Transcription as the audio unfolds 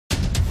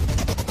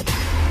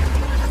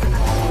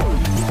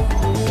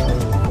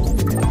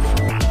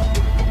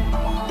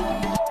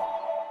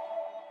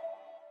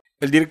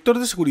El director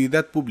de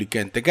Seguridad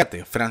Pública en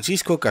Tecate,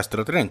 Francisco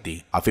Castro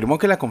Trenti, afirmó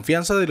que la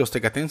confianza de los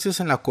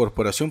tecatenses en la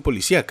corporación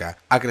policíaca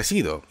ha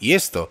crecido, y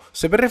esto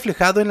se ve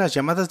reflejado en las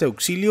llamadas de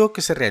auxilio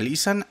que se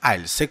realizan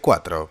al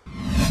C4.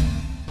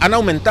 Han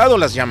aumentado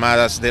las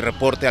llamadas de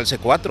reporte al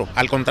C4,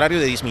 al contrario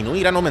de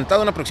disminuir, han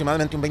aumentado en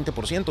aproximadamente un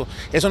 20%.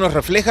 Eso nos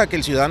refleja que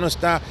el ciudadano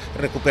está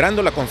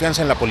recuperando la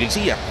confianza en la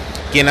policía.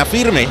 Quien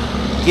afirme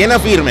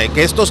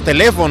que estos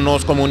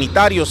teléfonos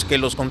comunitarios que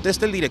los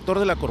contesta el director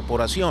de la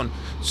corporación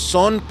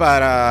son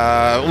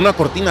para una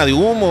cortina de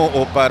humo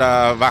o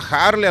para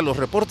bajarle a los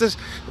reportes,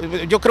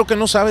 yo creo que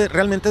no sabe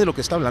realmente de lo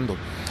que está hablando.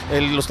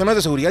 Los temas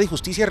de seguridad y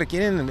justicia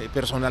requieren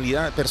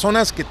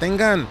personas que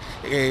tengan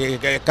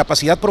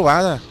capacidad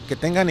probada, que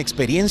tengan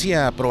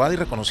experiencia probada y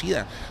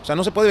reconocida. O sea,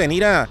 no se puede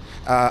venir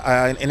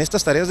en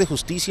estas tareas de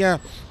justicia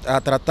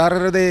a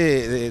tratar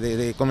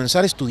de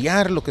comenzar a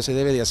estudiar lo que se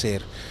debe de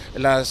hacer.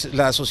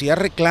 La sociedad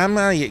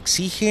reclama y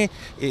exige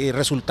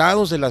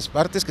resultados de las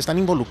partes que están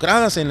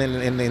involucradas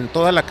en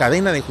toda la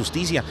cadena de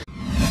justicia.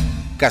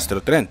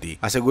 Castro Trenti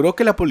aseguró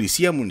que la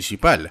policía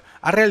municipal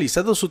ha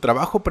realizado su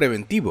trabajo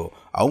preventivo,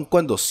 aun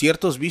cuando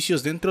ciertos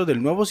vicios dentro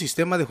del nuevo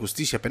sistema de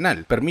justicia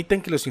penal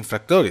permiten que los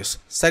infractores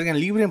salgan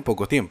libres en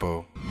poco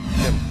tiempo.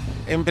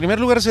 En primer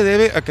lugar, se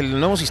debe a que el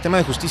nuevo sistema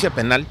de justicia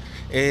penal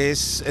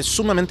es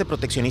sumamente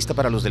proteccionista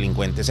para los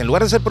delincuentes. En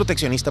lugar de ser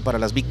proteccionista para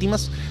las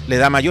víctimas, le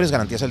da mayores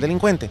garantías al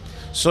delincuente.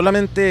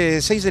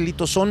 Solamente 6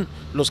 delitos son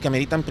los que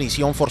ameritan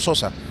prisión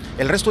forzosa.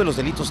 El resto de los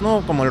delitos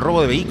no, como el robo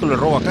de vehículo, el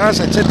robo a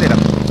casa, etcétera.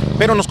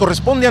 Pero nos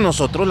corresponde a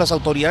nosotros, las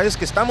autoridades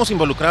que estamos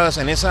involucradas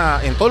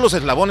en todos los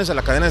eslabones de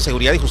la cadena de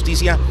seguridad y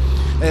justicia,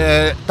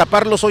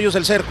 tapar los hoyos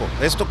del cerco.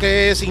 ¿Esto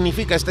qué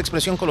significa, esta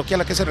expresión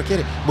coloquial? ¿A qué se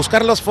requiere?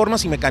 Buscar las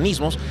formas y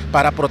mecanismos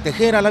para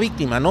proteger a la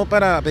víctima, no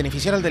para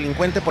beneficiar al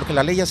delincuente porque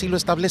la ley así lo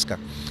establezca.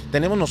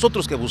 Tenemos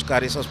nosotros que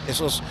buscar esos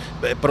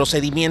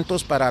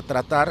procedimientos para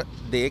tratar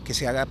de que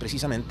se haga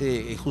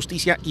precisamente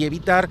justicia y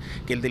evitar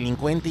que el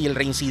delincuente y el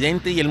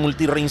reincidente y el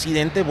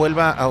multireincidente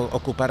vuelva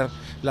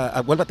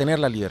a tener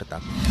la libertad.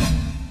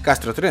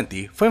 Castro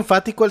Trenti fue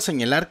enfático al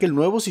señalar que el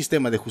nuevo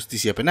sistema de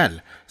justicia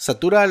penal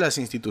satura a las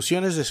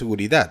instituciones de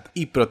seguridad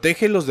y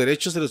protege los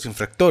derechos de los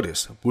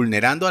infractores,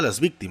 vulnerando a las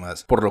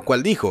víctimas, por lo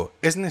cual dijo,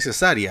 es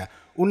necesaria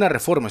una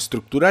reforma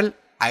estructural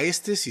a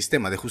este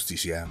sistema de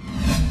justicia.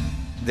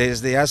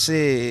 Desde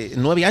hace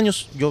 9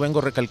 años yo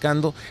vengo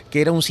recalcando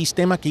que era un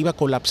sistema que iba a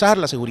colapsar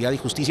la seguridad y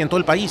justicia en todo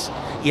el país,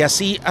 y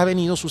así ha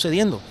venido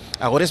sucediendo.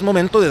 Ahora es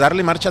momento de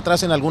darle marcha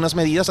atrás en algunas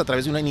medidas a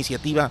través de una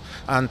iniciativa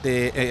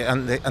ante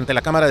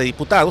la Cámara de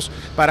Diputados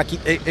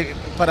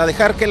para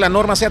dejar que la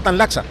norma sea tan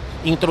laxa,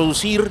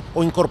 introducir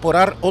o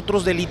incorporar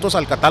otros delitos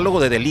al catálogo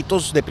de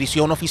delitos de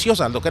prisión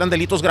oficiosa. Lo que eran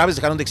delitos graves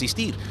dejaron de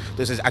existir.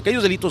 Entonces,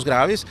 aquellos delitos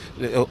graves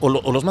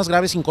o los más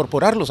graves,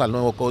 incorporarlos al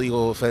nuevo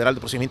Código Federal de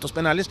Procedimientos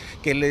Penales,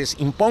 que les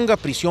imponga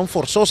prisión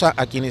forzosa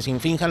a quienes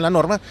infrinjan la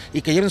norma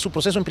y que lleven su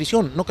proceso en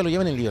prisión, no que lo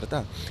lleven en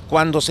libertad.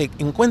 Cuando se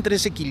encuentre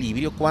ese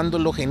equilibrio, cuando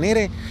lo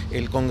genere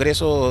el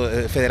Congreso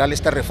Federal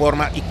esta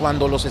reforma y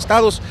cuando los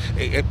estados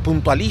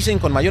puntualicen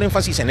con mayor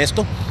énfasis en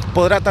esto,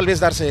 podrá tal vez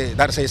darse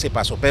ese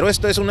paso. Pero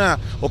esto es una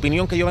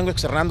opinión que yo vengo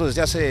externando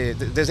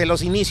desde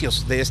los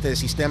inicios de este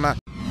sistema.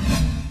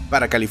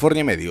 Para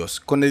California Medios,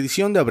 con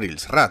edición de Abril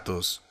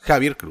Ratos,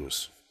 Javier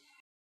Cruz.